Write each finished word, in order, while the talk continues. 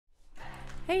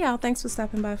Hey y'all, thanks for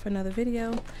stopping by for another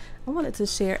video. I wanted to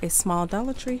share a small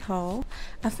Dollar Tree haul.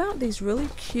 I found these really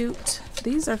cute.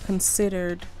 These are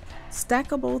considered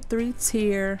stackable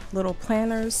 3-tier little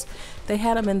planters. They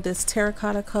had them in this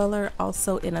terracotta color,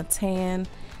 also in a tan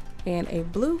and a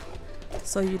blue.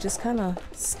 So you just kind of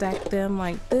stack them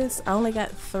like this. I only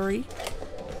got 3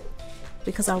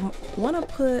 because I want to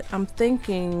put, I'm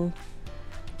thinking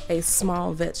a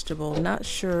small vegetable, not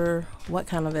sure what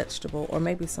kind of vegetable, or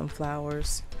maybe some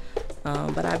flowers,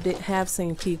 but I have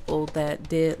seen people that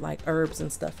did like herbs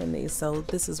and stuff in these, so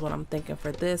this is what I'm thinking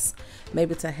for this,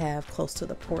 maybe to have close to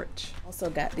the porch. Also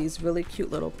got these really cute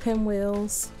little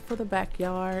pinwheels for the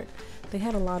backyard. They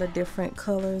had a lot of different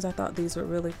colors. I thought these would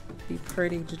really be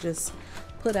pretty to just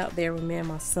put out there when me and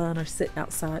my son are sitting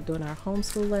outside doing our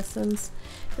homeschool lessons.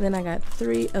 And then I got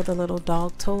 3 of the little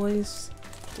dog toys,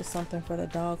 just something for the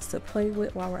dogs to play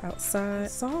with while we're outside. I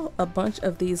saw a bunch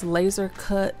of these laser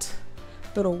cut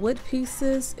little wood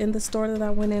pieces in the store that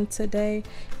I went in today,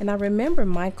 and I remember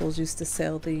Michael's used to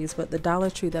sell these, but the Dollar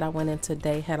Tree that I went in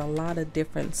today had a lot of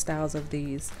different styles of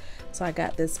these, so I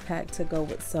got this pack to go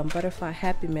with some butterfly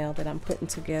Happy Mail that I'm putting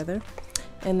together,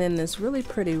 and then this really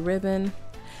pretty ribbon.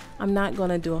 I'm not going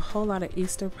to do a whole lot of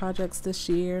Easter projects this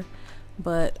year,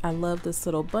 but I love this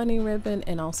little bunny ribbon,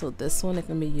 and also this one. It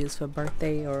can be used for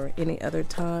birthday or any other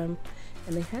time.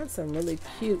 And they had some really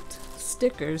cute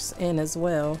stickers in as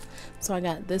well. So I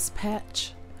got this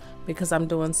patch because I'm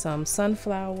doing some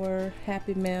sunflower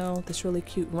Happy Mail, this really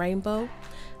cute rainbow.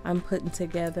 I'm putting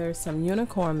together some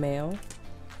unicorn mail,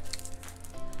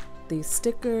 these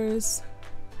stickers,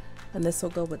 and this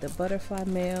will go with the butterfly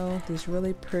mail, these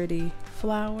really pretty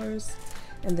flowers,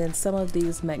 and then some of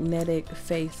these magnetic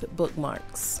Phife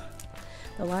bookmarks.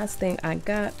 The last thing I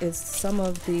got is some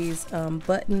of these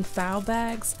button file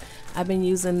bags. I've been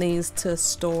using these to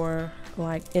store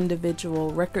like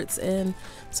individual records in,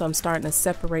 so I'm starting to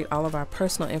separate all of our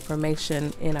personal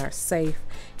information in our safe,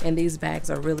 and these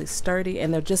bags are really sturdy,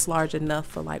 and they're just large enough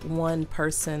for like one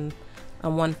person,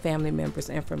 one family member's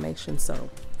information, so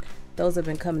those have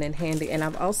been coming in handy. And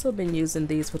I've also been using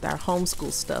these with our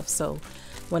homeschool stuff, so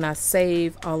when I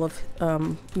save all of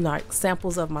like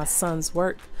samples of my son's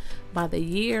work by the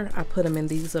year, I put them in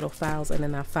these little files, and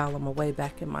then I file them away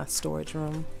back in my storage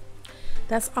room.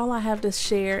 That's all I have to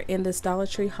share in this Dollar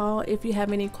Tree haul. If you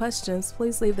have any questions,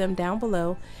 please leave them down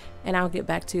below, and I'll get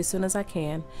back to you as soon as I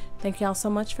can. Thank y'all so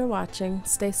much for watching.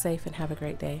 Stay safe and have a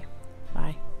great day.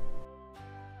 Bye.